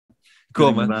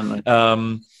Cool, Getting the man.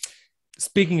 band like,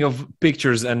 Speaking of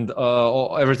pictures and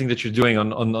everything that you're doing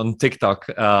on TikTok,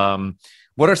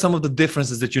 what are some of the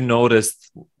differences that you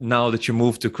noticed now that you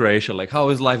moved to Croatia? Like, how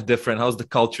is life different? How's the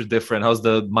culture different? How's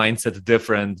the mindset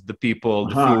different? The people,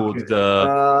 the food, okay.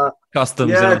 the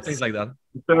customs, Yeah, things like that.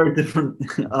 very different.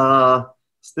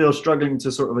 Still struggling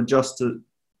to sort of adjust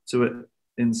to it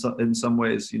in some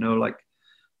ways. You know, like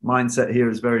mindset here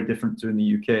is very different to in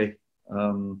the UK.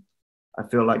 I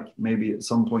feel like maybe at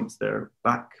some points they're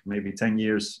back, maybe 10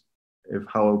 years, of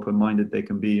how open-minded they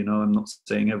can be. You know, I'm not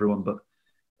saying everyone, but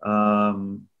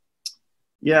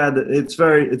yeah, it's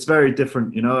very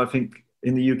different. You know, I think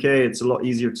in the UK it's a lot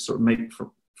easier to sort of make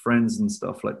friends and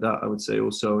stuff like that. I would say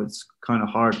also it's kind of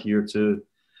hard here to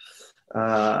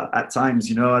at times,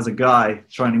 you know, as a guy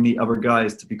trying to meet other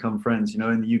guys to become friends. You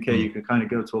know, in the UK you could kind of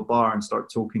go to a bar and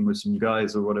start talking with some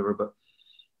guys or whatever, but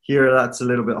here that's a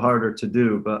little bit harder to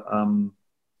do. But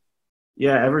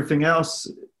yeah, everything else,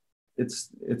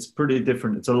 it's pretty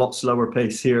different. It's a lot slower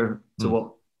pace here to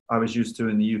what I was used to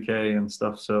in the UK and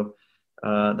stuff. So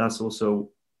that's also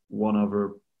one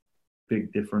other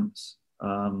big difference.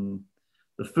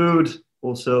 The food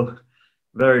also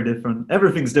very different.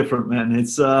 Everything's different, man.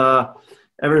 It's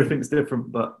everything's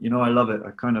different, but you know, I love it.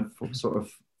 I kind of sort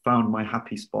of found my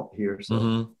happy spot here.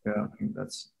 So yeah, I think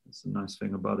that's a nice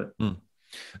thing about it.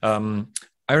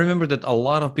 I remember that a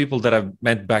lot of people that I've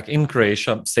met back in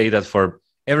Croatia say that for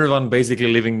everyone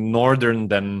basically living northern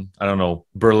than, I don't know,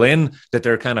 Berlin, that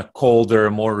they're kind of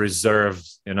colder, more reserved,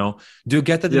 you know. Do you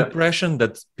get that impression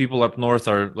that people up north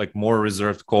are like more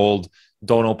reserved, cold,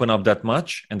 don't open up that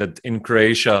much, and that in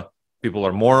Croatia people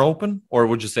are more open? Or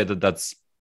would you say that that's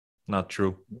not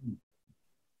true?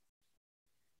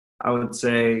 I would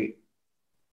say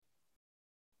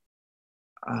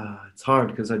it's hard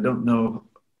because I don't know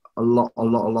a lot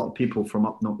of people from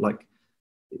up north, like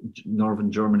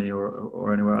northern Germany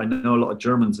or anywhere. I know a lot of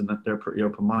Germans, and that they're pretty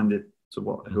open-minded to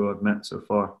who I've met so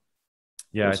far.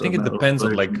 Yeah, also, I think it depends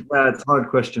on like. Yeah, it's a hard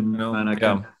question, you know, man.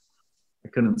 I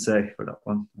couldn't say for that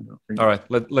one. I don't think. All right,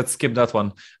 let's skip that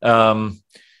one.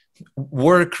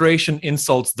 Were Croatian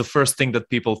insults the first thing that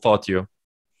people taught you?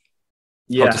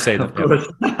 Yeah, how to say that? Of course.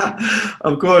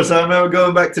 Of course. I remember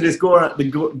going back to this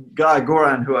guy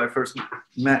Goran, who I first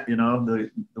met. You know,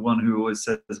 the one who always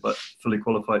says about fully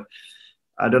qualified.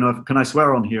 I don't know can I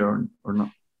swear on here or not?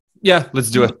 Yeah, let's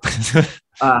do it.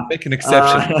 Make an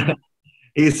exception.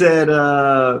 He said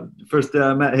first day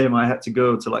I met him, I had to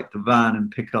go to like the van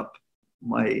and pick up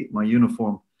my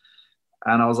uniform,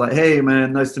 and I was like, "Hey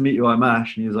man, nice to meet you, I'm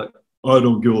Ash." And he was like, "I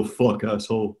don't give a fuck,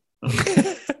 asshole."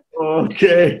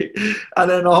 Okay. And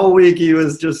then the whole week he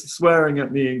was just swearing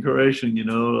at me in Croatian, you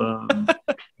know,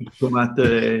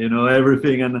 you know,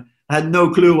 everything, and I had no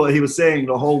clue what he was saying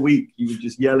the whole week. He was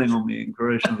just yelling on me in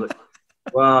Croatian. I was like,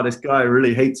 wow, this guy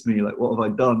really hates me. Like, what have I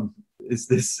done? Is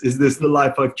this the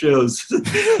life I've chose?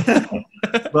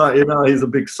 But you know, he's a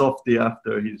big softie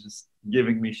after. He's just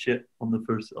giving me shit on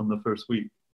the first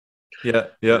week. Yeah.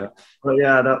 But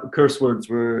yeah, that curse words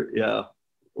were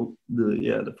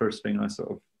the first thing I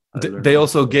sort of. They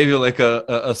also gave you like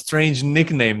a strange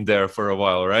nickname there for a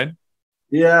while, right?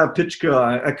 Yeah,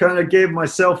 Pichka. I kind of gave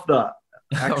myself that.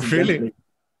 Oh, really?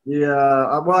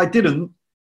 Yeah. Well, I didn't.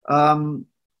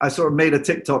 I sort of made a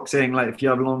TikTok saying like, if you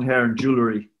have long hair and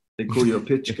jewelry, they call you a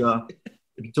Pichka.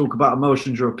 If you talk about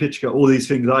emotions, you're a Pichka. All these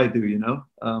things I do, you know,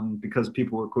 because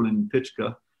people were calling me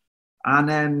Pichka. And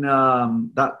then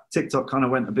that TikTok kind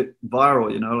of went a bit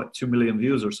viral, you know, like 2 million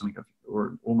views or something,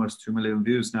 or almost 2 million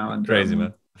views now. And crazy,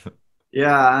 man.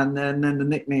 Yeah, and then the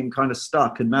nickname kind of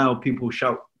stuck, and now people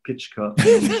shout Pichka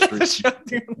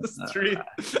shouting on the street.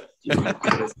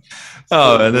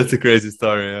 Oh man, that's a crazy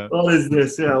story. Yeah. What is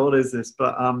this? Yeah, what is this?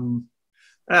 But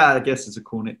I guess it's a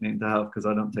cool nickname to have because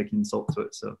I don't take insult to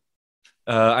it. So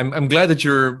I'm glad that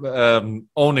you're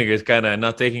owning it, kind of, and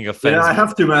not taking offense. Yeah, I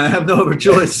have to, man. I have no other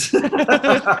choice.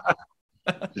 I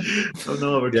have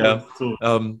no other choice at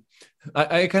all.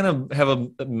 I kind of have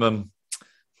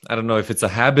I don't know if it's a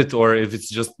habit or if it's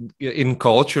just in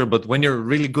culture, but when you're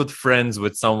really good friends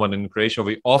with someone in Croatia,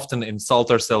 we often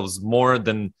insult ourselves more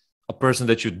than a person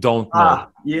that you don't know.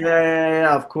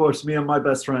 Yeah, of course. Me and my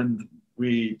best friend,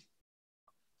 we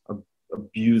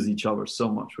abuse each other so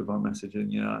much with our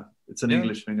messaging. Yeah, it's an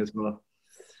English thing as well.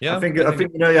 Yeah, I think you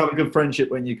know, you have a good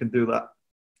friendship when you can do that.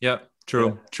 Yeah.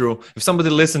 True. If somebody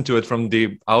listened to it from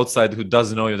the outside who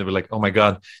doesn't know you, they'll be like, "Oh my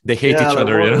God, they hate each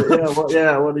other." You know?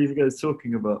 What are you guys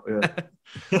talking about?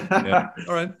 Yeah.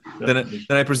 All right. Then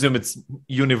I presume it's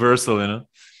universal, you know.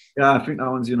 Yeah, I think that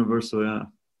one's universal. Yeah.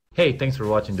 Hey, thanks for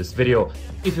watching this video.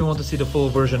 If you want to see the full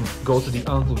version, go to the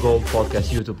Uncle Gold Podcast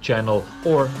YouTube channel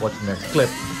or watch the next clip.